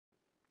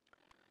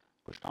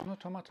Pushdown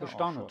Automata,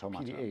 Pushdown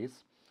Automata, PDAs,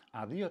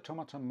 are the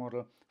automaton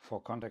model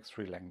for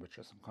context-free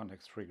languages and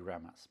context-free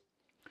grammars.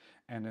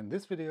 And in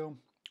this video,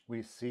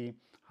 we see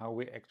how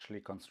we actually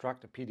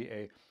construct a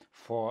PDA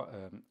for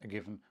a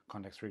given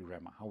context-free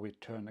grammar, how we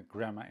turn a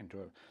grammar into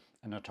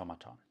an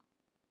automaton.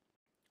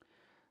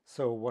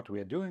 So what we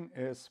are doing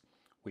is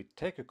we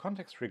take a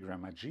context-free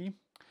grammar G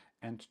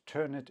and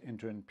turn it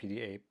into a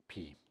PDA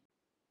P.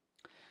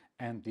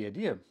 And the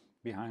idea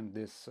behind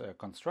this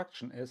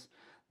construction is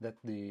that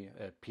the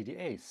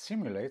PDA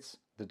simulates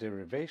the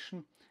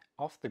derivation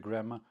of the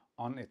grammar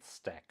on its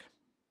stack.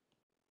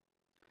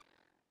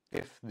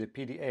 If the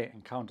PDA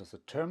encounters a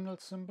terminal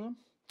symbol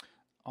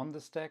on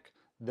the stack,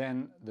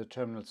 then the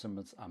terminal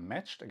symbols are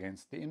matched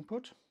against the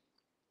input.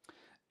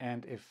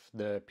 And if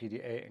the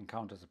PDA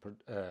encounters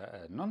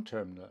a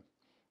non-terminal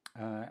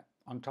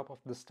on top of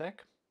the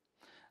stack,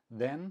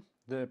 then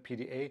the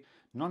PDA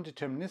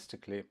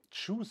non-deterministically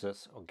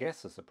chooses or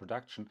guesses a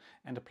production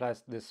and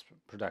applies this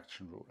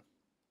production rule.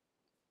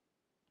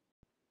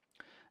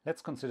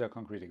 Let's consider a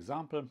concrete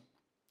example.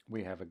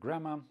 We have a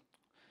grammar.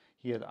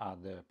 Here are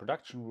the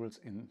production rules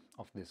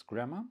of this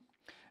grammar.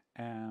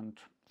 And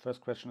first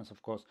question is,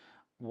 of course,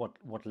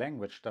 what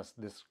language does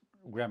this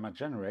grammar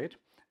generate?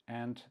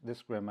 And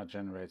this grammar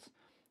generates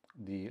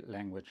the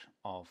language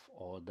of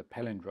all the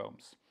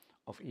palindromes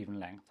of even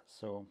length.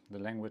 So the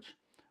language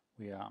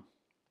we are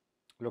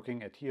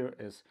looking at here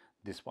is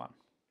this one.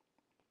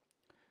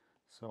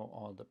 So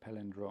all the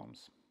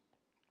palindromes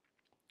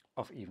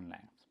of even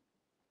length.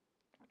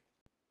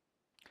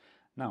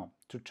 Now,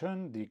 to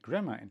turn the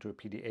grammar into a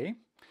PDA,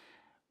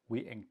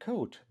 we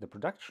encode the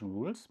production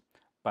rules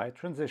by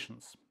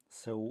transitions.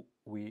 So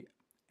we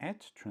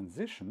add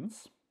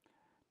transitions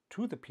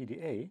to the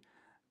PDA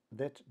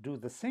that do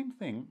the same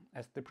thing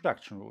as the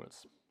production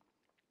rules.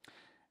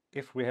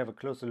 If we have a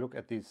closer look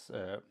at these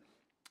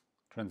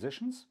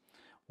transitions,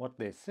 what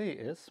they say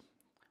is,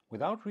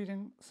 without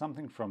reading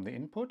something from the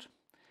input,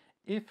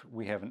 if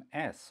we have an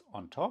S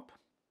on top,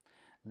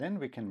 then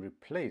we can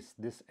replace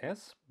this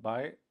S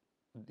by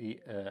the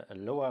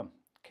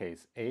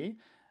lowercase a,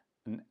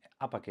 an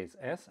uppercase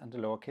S and a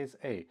lowercase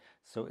a.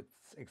 So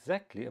it's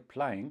exactly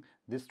applying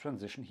this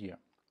transition here.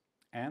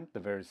 And the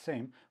very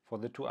same for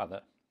the two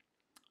other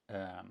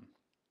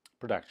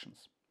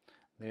productions.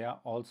 They are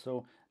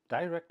also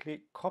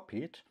directly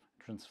copied,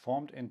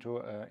 transformed into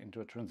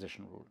a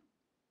transition rule.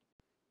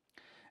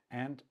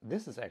 And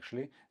this is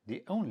actually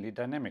the only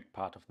dynamic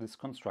part of this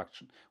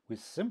construction. We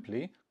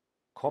simply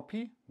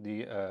copy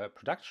the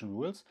production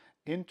rules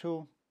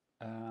into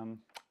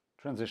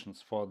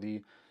transitions for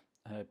the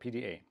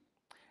PDA.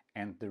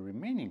 And the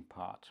remaining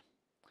part,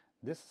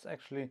 this is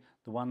actually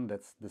the one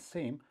that's the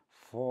same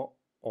for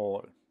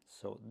all.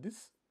 So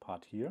this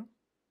part here,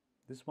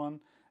 this one,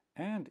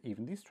 and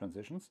even these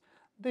transitions,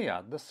 they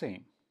are the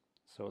same.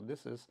 So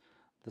this is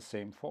the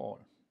same for all.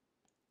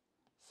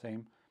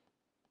 Same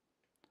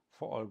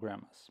for all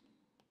grammars.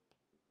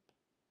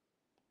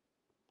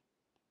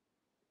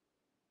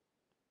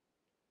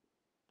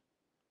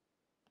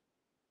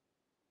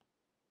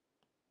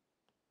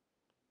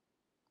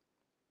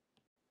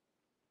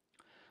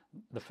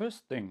 The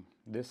first thing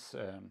this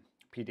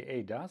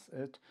PDA does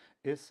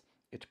is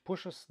it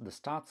pushes the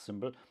start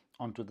symbol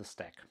onto the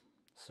stack.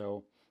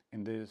 So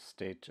in this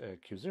state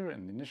Q0,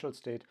 in the initial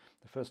state,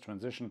 the first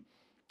transition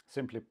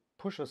simply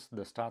pushes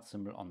the start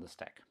symbol on the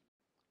stack.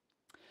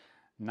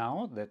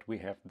 Now that we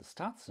have the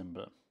start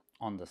symbol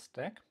on the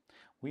stack,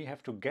 we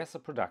have to guess a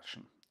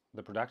production.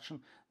 The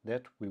production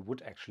that we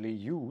would actually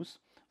use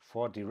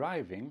for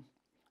deriving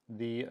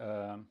the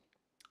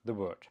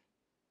word.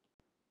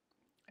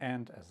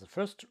 And as the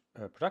first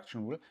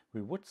production rule,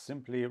 we would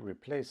simply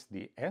replace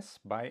the S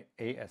by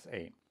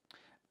ASA.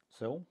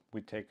 So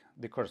we take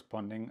the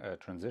corresponding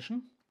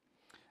transition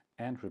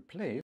and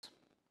replace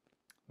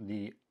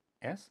the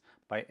S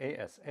by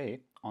ASA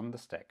on the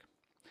stack.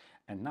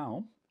 And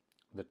now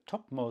the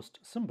topmost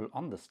symbol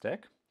on the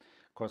stack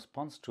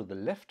corresponds to the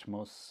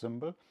leftmost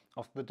symbol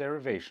of the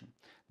derivation.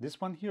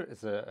 This one here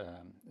is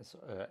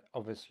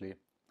obviously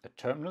a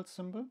terminal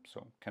symbol,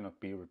 so cannot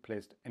be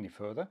replaced any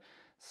further.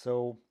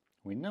 So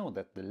we know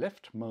that the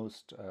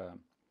leftmost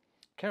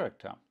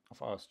character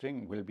of our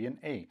string will be an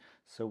A,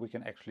 so we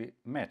can actually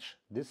match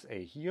this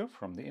A here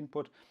from the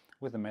input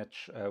with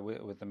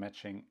the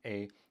matching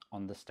A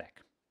on the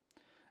stack.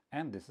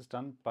 And this is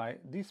done by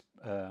these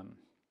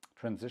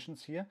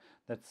transitions here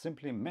that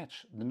simply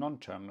match the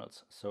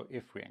non-terminals. So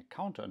if we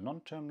encounter a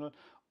non-terminal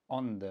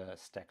on the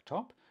stack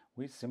top,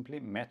 we simply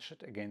match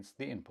it against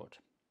the input.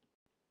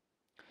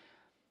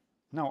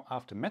 Now,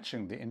 after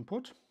matching the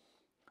input,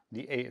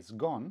 the A is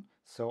gone,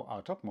 so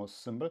our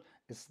topmost symbol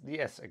is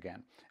the S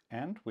again,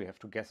 and we have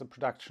to guess a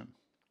production.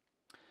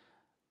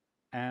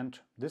 And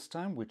this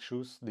time we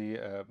choose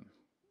the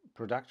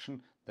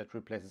production that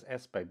replaces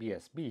S by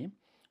BSB,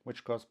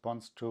 which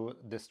corresponds to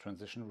this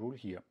transition rule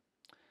here.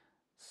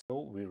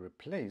 So we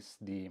replace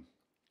the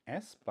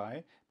S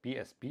by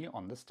BSB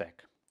on the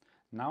stack.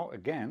 Now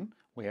again,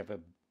 we have a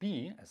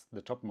B as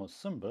the topmost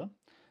symbol,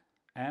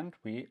 and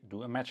we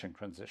do a matching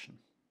transition.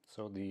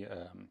 So the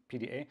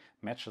PDA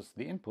matches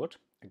the input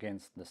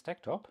against the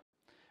stack top,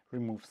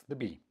 removes the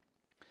B.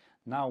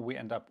 Now we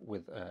end up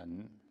with a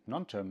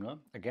non-terminal,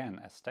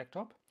 again as stack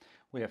top.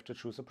 We have to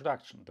choose a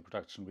production. The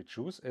production we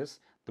choose is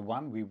the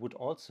one we would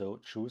also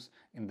choose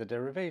in the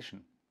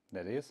derivation.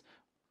 That is,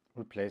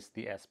 replace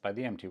the S by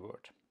the empty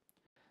word.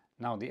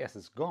 Now the S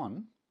is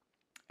gone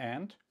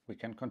and we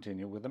can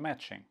continue with the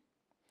matching.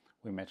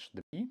 We match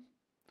the B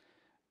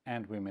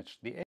and we match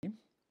the A.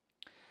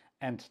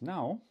 And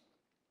now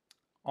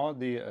all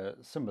the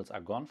symbols are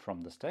gone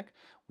from the stack.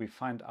 We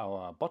find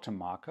our bottom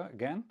marker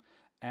again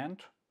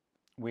and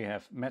we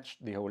have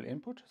matched the whole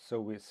input, so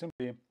we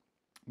simply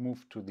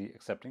move to the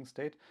accepting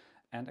state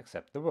and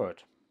accept the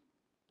word.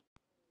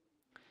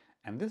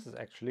 And this is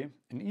actually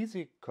an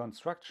easy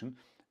construction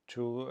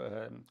to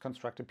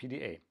construct a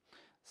PDA.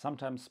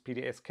 Sometimes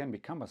PDAs can be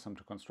cumbersome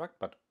to construct,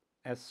 but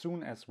as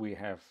soon as we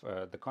have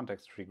the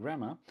context-free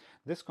grammar,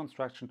 this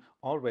construction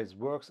always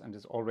works and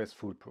is always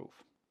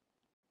foolproof.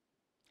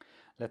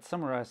 Let's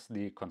summarize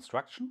the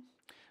construction.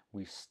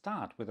 We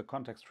start with a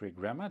context-free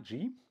grammar,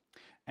 G,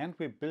 and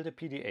we build a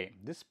PDA.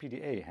 This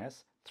PDA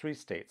has three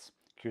states,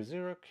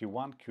 Q0,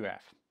 Q1,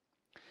 Qf.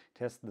 It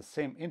has the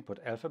same input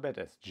alphabet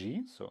as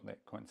G, so they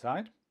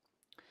coincide.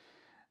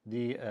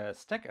 The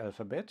stack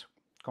alphabet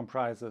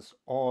comprises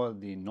all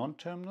the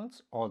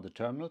non-terminals, all the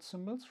terminal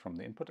symbols from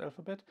the input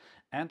alphabet,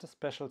 and a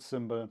special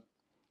symbol,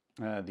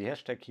 the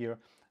hashtag here,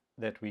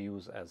 that we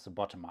use as a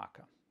bottom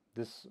marker.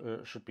 This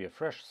should be a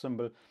fresh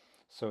symbol,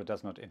 so it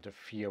does not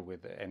interfere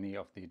with any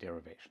of the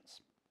derivations.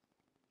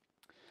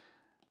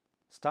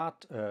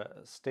 Start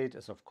state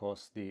is of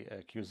course the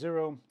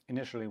Q0.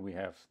 Initially we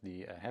have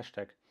the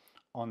hashtag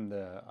on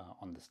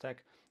the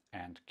stack,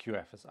 and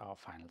Qf is our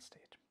final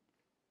state.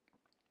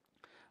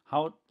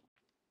 How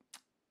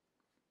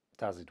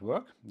does it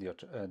work, the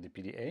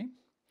PDA?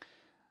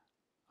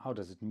 How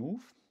does it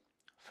move?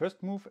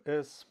 First move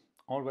is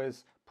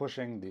always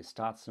pushing the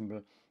start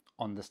symbol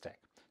on the stack.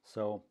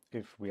 So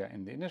if we are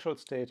in the initial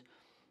state,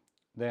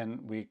 then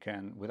we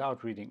can,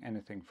 without reading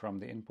anything from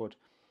the input,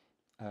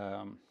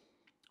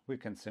 we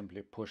can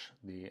simply push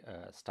the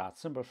start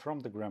symbol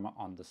from the grammar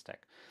on the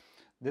stack.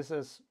 This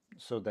is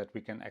so that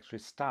we can actually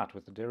start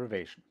with the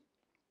derivation.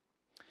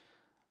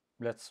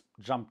 Let's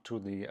jump to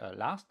the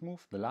last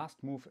move. The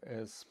last move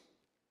is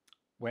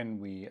when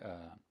we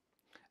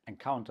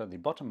encounter the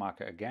bottom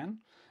marker again,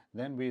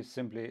 then we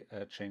simply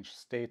change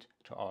state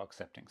to our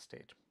accepting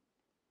state,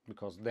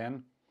 because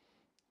then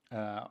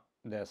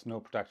there's no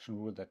production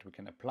rule that we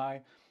can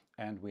apply,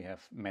 and we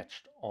have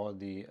matched all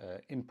the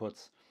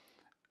inputs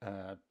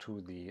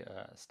to the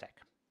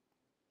stack.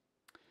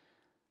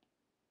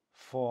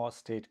 For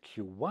state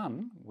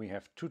Q1, we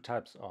have two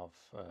types of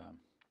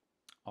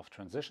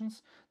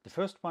transitions. The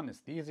first one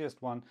is the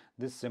easiest one.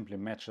 This simply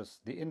matches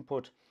the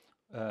input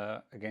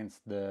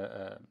against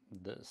the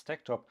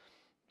stack top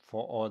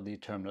for all the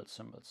terminal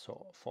symbols.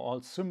 So for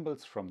all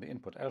symbols from the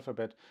input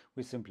alphabet,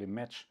 we simply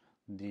match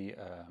the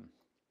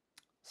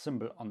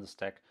symbol on the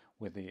stack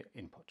with the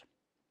input.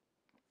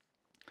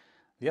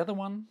 The other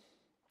one,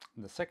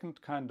 the second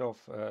kind of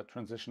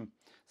transition,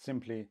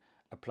 simply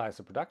applies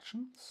a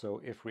production. So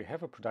if we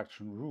have a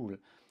production rule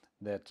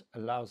that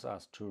allows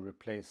us to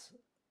replace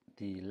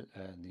the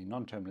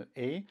non-terminal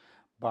A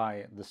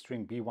by the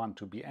string B1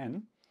 to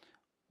Bn,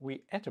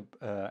 we add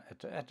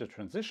a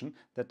transition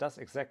that does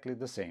exactly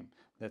the same.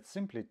 That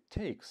simply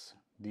takes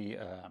the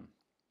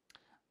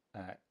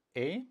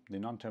A, the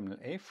non-terminal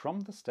A,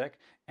 from the stack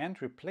and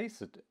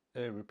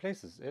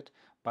replaces it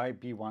by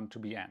B1 to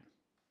Bn.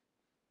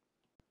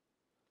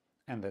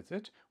 And that's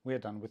it. We are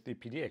done with the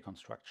PDA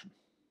construction.